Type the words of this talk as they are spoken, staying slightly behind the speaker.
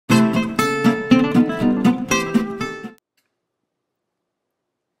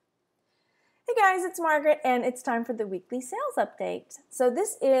guys, it's Margaret, and it's time for the weekly sales update. So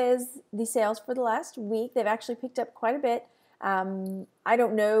this is the sales for the last week. They've actually picked up quite a bit. I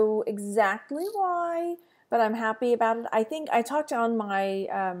don't know exactly why, but I'm happy about it. I think I talked on my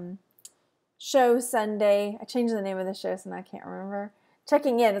show Sunday. I changed the name of the show, so now I can't remember.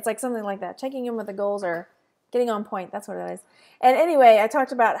 Checking in. It's like something like that. Checking in with the goals or getting on point. That's what it is. And anyway, I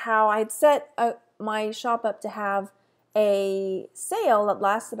talked about how I had set my shop up to have a sale that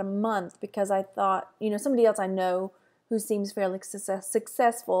lasted a month because I thought, somebody else I know who seems fairly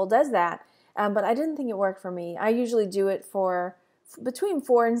successful does that. But I didn't think it worked for me. I usually do it for between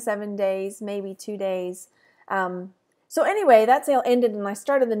 4 and 7 days, maybe 2 days. So anyway, that sale ended and I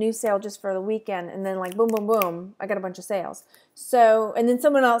started the new sale just for the weekend, and then like boom, boom, boom, I got a bunch of sales. So, and then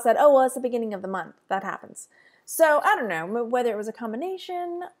someone else said, oh, well, it's the beginning of the month. That happens. So I don't know whether it was a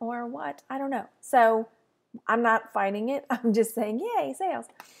combination or what. I don't know. So I'm not fighting it. I'm just saying, yay, sales.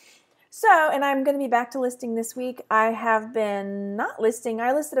 So, and I'm going to be back to listing this week. I have been not listing.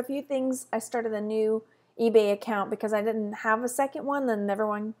 I listed a few things. I started a new eBay account because I didn't have a second one, and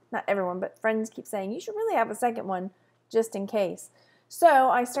not everyone, but friends keep saying, you should really have a second one just in case. So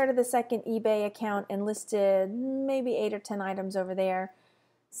I started the second eBay account and listed maybe 8 or 10 items over there.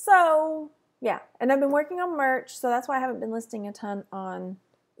 So yeah, and I've been working on merch, so that's why I haven't been listing a ton on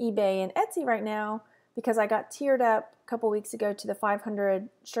eBay and Etsy right now, because I got tiered up a couple weeks ago to the 500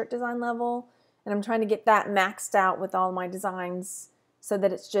 shirt design level, and I'm trying to get that maxed out with all my designs so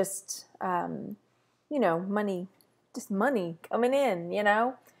that it's just, money, just money coming in,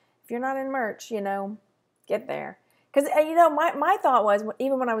 If you're not in merch, get there. Because, my thought was,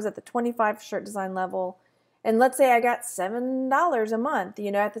 even when I was at the 25 shirt design level, and let's say I got $7 a month,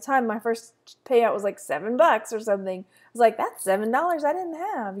 at the time my first payout was like $7 or something. I was like, that's $7 I didn't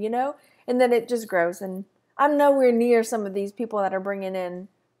have, And then it just grows. And I'm nowhere near some of these people that are bringing in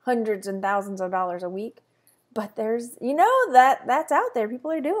hundreds and thousands of dollars a week. But there's, that's out there.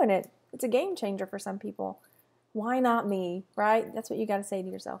 People are doing it. It's a game changer for some people. Why not me, right? That's what you got to say to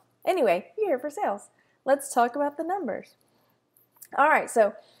yourself. Anyway, you're here for sales. Let's talk about the numbers. All right,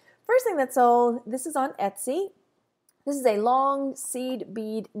 so first thing that sold, this is on Etsy. This is a long seed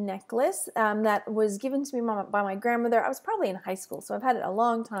bead necklace that was given to me by my grandmother. I was probably in high school, so I've had it a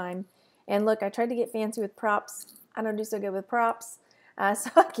long time. And look, I tried to get fancy with props. I don't do so good with props,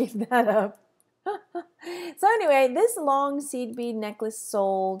 so I gave that up. So anyway, this long seed bead necklace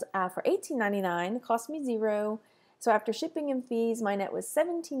sold for $18.99. It cost me $0. So after shipping and fees, my net was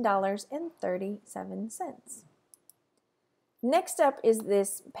 $17.37. Next up is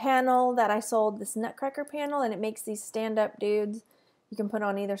this panel that I sold, this nutcracker panel, and it makes these stand-up dudes you can put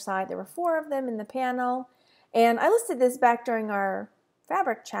on either side. There were 4 of them in the panel, and I listed this back during our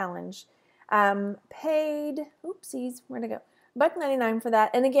fabric challenge. Paid, oopsies, where'd it go? $1.99 for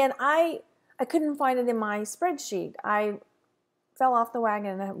that. And again, I couldn't find it in my spreadsheet. I fell off the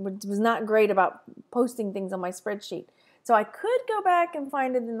wagon and was not great about posting things on my spreadsheet. So I could go back and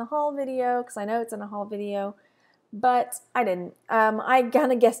find it in the haul video, because I know it's in a haul video, but I didn't. I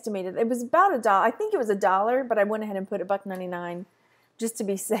kind of guesstimated. It was about $1. I think it was $1, but I went ahead and put $1.99 just to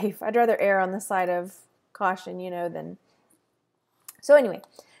be safe. I'd rather err on the side of caution, than. So anyway,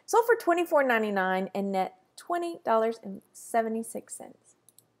 sold for $24.99 and net $20.76.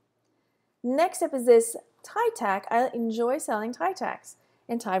 Next up is this tie tack. I enjoy selling tie tacks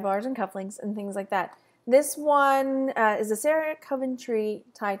and tie bars and cufflinks and things like that. This one is a Sarah Coventry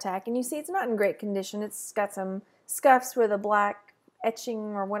tie tack, and you see it's not in great condition. It's got some scuffs where the black etching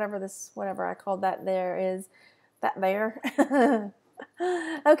or whatever I called that there is. That there.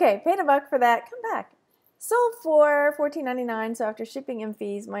 Okay, paid $1 for that. Come back. Sold for $14.99, so after shipping and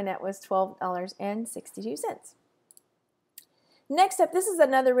fees, my net was $12.62. Next up, this is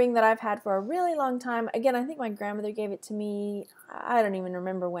another ring that I've had for a really long time. Again, I think my grandmother gave it to me. I don't even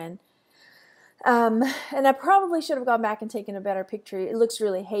remember when. And I probably should have gone back and taken a better picture. It looks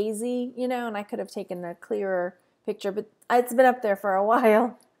really hazy, and I could have taken a clearer picture, but it's been up there for a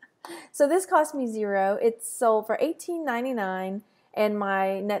while. So this cost me $0. It's sold for $18.99, and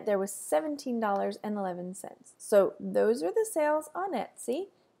my net there was $17.11. So those are the sales on Etsy.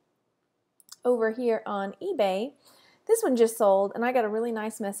 Over here on eBay, this one just sold, and I got a really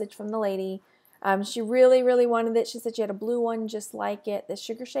nice message from the lady. She really, really wanted it. She said she had a blue one just like it, the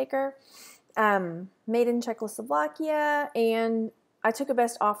sugar shaker, made in Czechoslovakia, and I took a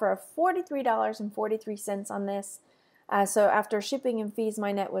best offer of $43.43 on this. So after shipping and fees,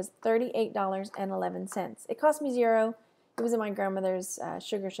 my net was $38.11. It cost me $0. It was in my grandmother's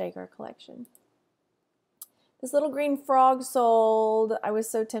sugar shaker collection. This little green frog sold. I was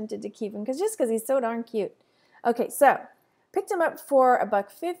so tempted to keep him just because he's so darn cute. Okay, so Picked him up for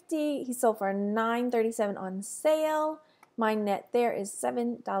 $1.50. He sold for $9.37 on sale. My net there is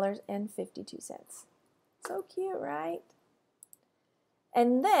 $7.52. So cute, right?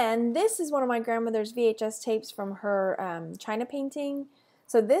 And then this is one of my grandmother's VHS tapes from her China painting.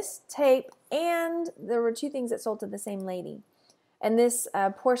 So this tape, and there were two things that sold to the same lady. And this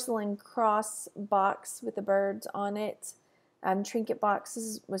porcelain cross box with the birds on it, trinket box,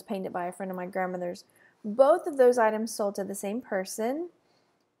 this was painted by a friend of my grandmother's. Both of those items sold to the same person.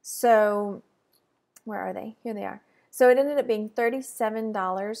 So, where are they? Here they are. So it ended up being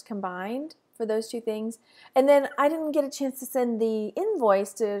 $37 combined for those two things. And then I didn't get a chance to send the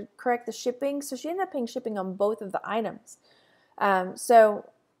invoice to correct the shipping, so she ended up paying shipping on both of the items. So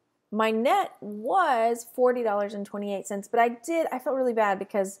my net was $40.28, but I felt really bad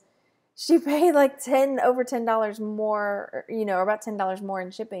because she paid like over $10 more, you know, or about $10 more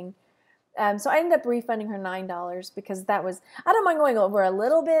in shipping. So I ended up refunding her $9 because that was, I don't mind going over a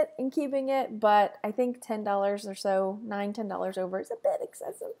little bit and keeping it, but I think $10 or so, $10 over is a bit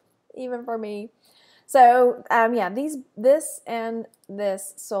excessive, even for me. So yeah, this and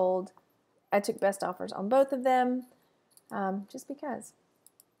this sold. I took best offers on both of them, just because.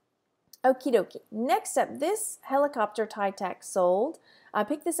 Okie dokie. Next up, this helicopter tie tack sold. I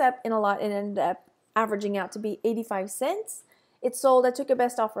picked this up in a lot and ended up averaging out to be 85 cents. It sold. I took a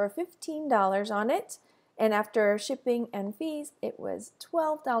best offer of $15 on it, and after shipping and fees, it was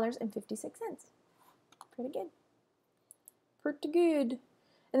 $12.56. Pretty good. Pretty good.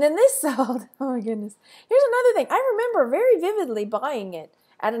 And then this sold. Oh my goodness. Here's another thing. I remember very vividly buying it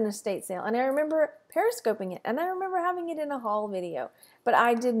at an estate sale, and I remember periscoping it, and I remember having it in a haul video, but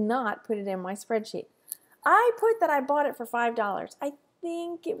I did not put it in my spreadsheet. I put that I bought it for $5. I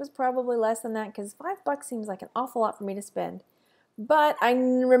think it was probably less than that because $5 seems like an awful lot for me to spend. But I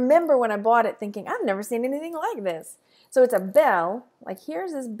remember when I bought it thinking, I've never seen anything like this. So it's a bell, like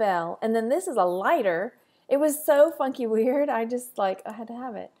here's this bell, and then this is a lighter. It was so funky weird, I just I had to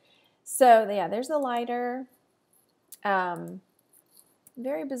have it. So yeah, there's the lighter.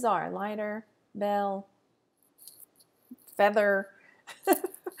 Very bizarre, lighter, bell, feather.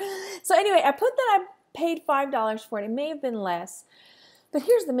 So anyway, I put that I paid $5 for it. It may have been less, but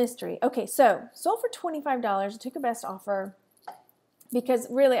here's the mystery. Okay, so sold for $25. I took a best offer, because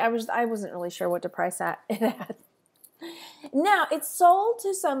really I wasn't really sure what to price it at. Now, it's sold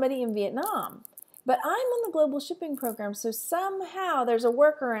to somebody in Vietnam, but I'm on the global shipping program, so somehow there's a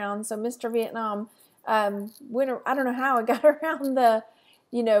workaround. So Mr. Vietnam, I don't know how I got around the,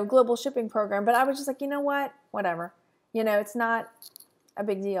 global shipping program, but I was just like, you know what, whatever. It's not a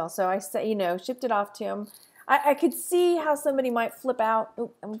big deal. So I shipped it off to him. I could see how somebody might flip out.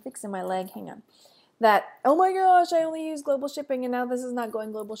 Oh, I'm fixing my leg. Hang on. That, oh my gosh, I only use global shipping and now this is not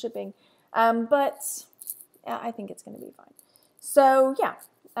going global shipping. But yeah, I think it's going to be fine. So yeah,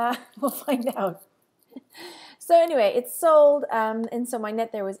 we'll find out. So anyway, it's sold, and so my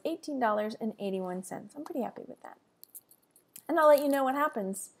net there was $18.81. I'm pretty happy with that. And I'll let you know what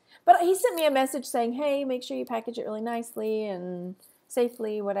happens. But he sent me a message saying, hey, make sure you package it really nicely and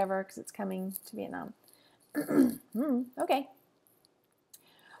safely, whatever, because it's coming to Vietnam. Okay.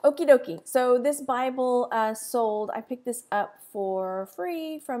 Okie dokie. So this Bible sold. I picked this up for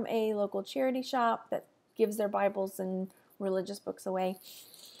free from a local charity shop that gives their Bibles and religious books away.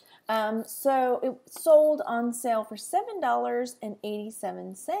 So it sold on sale for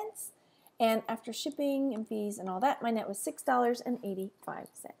 $7.87. And after shipping and fees and all that, my net was $6.85.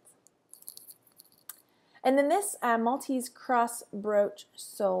 And then this Maltese cross brooch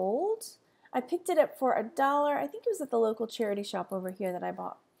sold. I picked it up for $1. I think it was at the local charity shop over here that I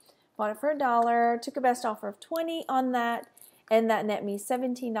bought. Bought it for $1, took a best offer of $20 on that, and that net me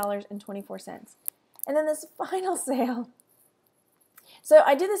 $17.24. And then this final sale. So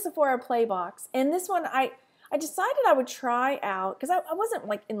I did the Sephora Play Box, and this one I decided I would try out because I wasn't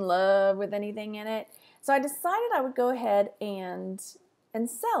in love with anything in it. So I decided I would go ahead and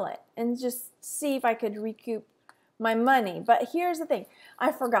sell it and just see if I could recoup my money. But here's the thing,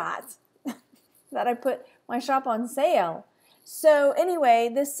 I forgot that I put my shop on sale. So anyway,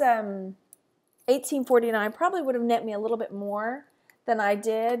 this $18.49 probably would have net me a little bit more than I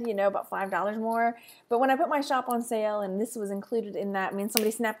did, about $5 more. But when I put my shop on sale and this was included in that,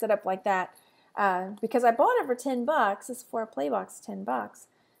 somebody snapped it up like that because I bought it for $10. This for a play box, $10.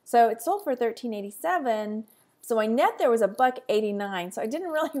 So it sold for $13.87. So my net there was $1.89. So I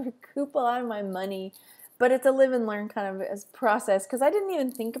didn't really recoup a lot of my money, but it's a live and learn kind of as process because I didn't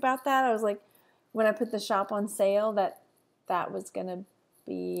even think about that. I was like, when I put the shop on sale, that was going to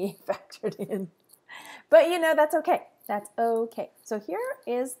be factored in. But, that's okay. That's okay. So here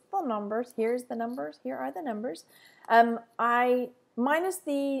is the numbers. Here's the numbers. Here are the numbers. I minus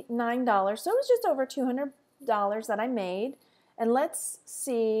the $9, so it was just over $200 that I made. And let's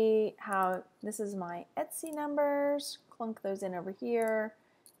see how, this is my Etsy numbers. Clunk those in over here.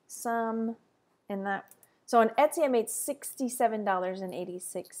 Some and that. So on Etsy I made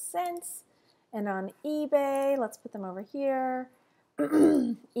 $67.86. And on eBay, let's put them over here.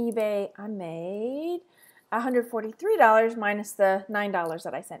 eBay I made $143 minus the $9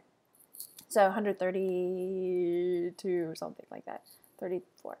 that I sent. So 132 or something like that.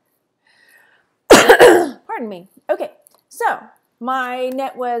 34. Pardon me. Okay, so my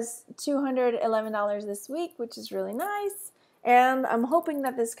net was $211 this week, which is really nice. And I'm hoping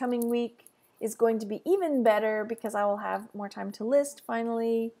that this coming week is going to be even better because I will have more time to list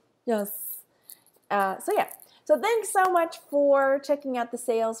finally. Yes. So yeah. So thanks so much for checking out the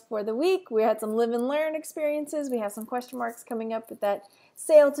sales for the week. We had some live and learn experiences. We have some question marks coming up with that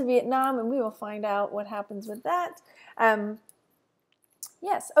sale to Vietnam, and we will find out what happens with that.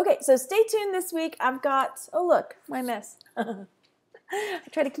 Yes. Okay, so stay tuned this week. I've got, oh look, my mess. I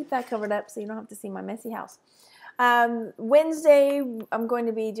try to keep that covered up so you don't have to see my messy house. Wednesday, I'm going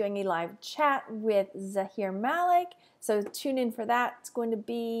to be doing a live chat with Zahir Malik. So tune in for that. It's going to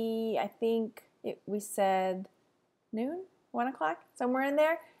be, I think we said noon, 1 o'clock, somewhere in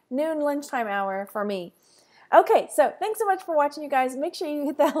there. Noon lunchtime hour for me. Okay, so thanks so much for watching, you guys. Make sure you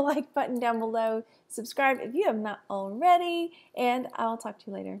hit that like button down below. Subscribe if you have not already, and I'll talk to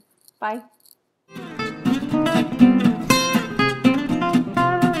you later. Bye.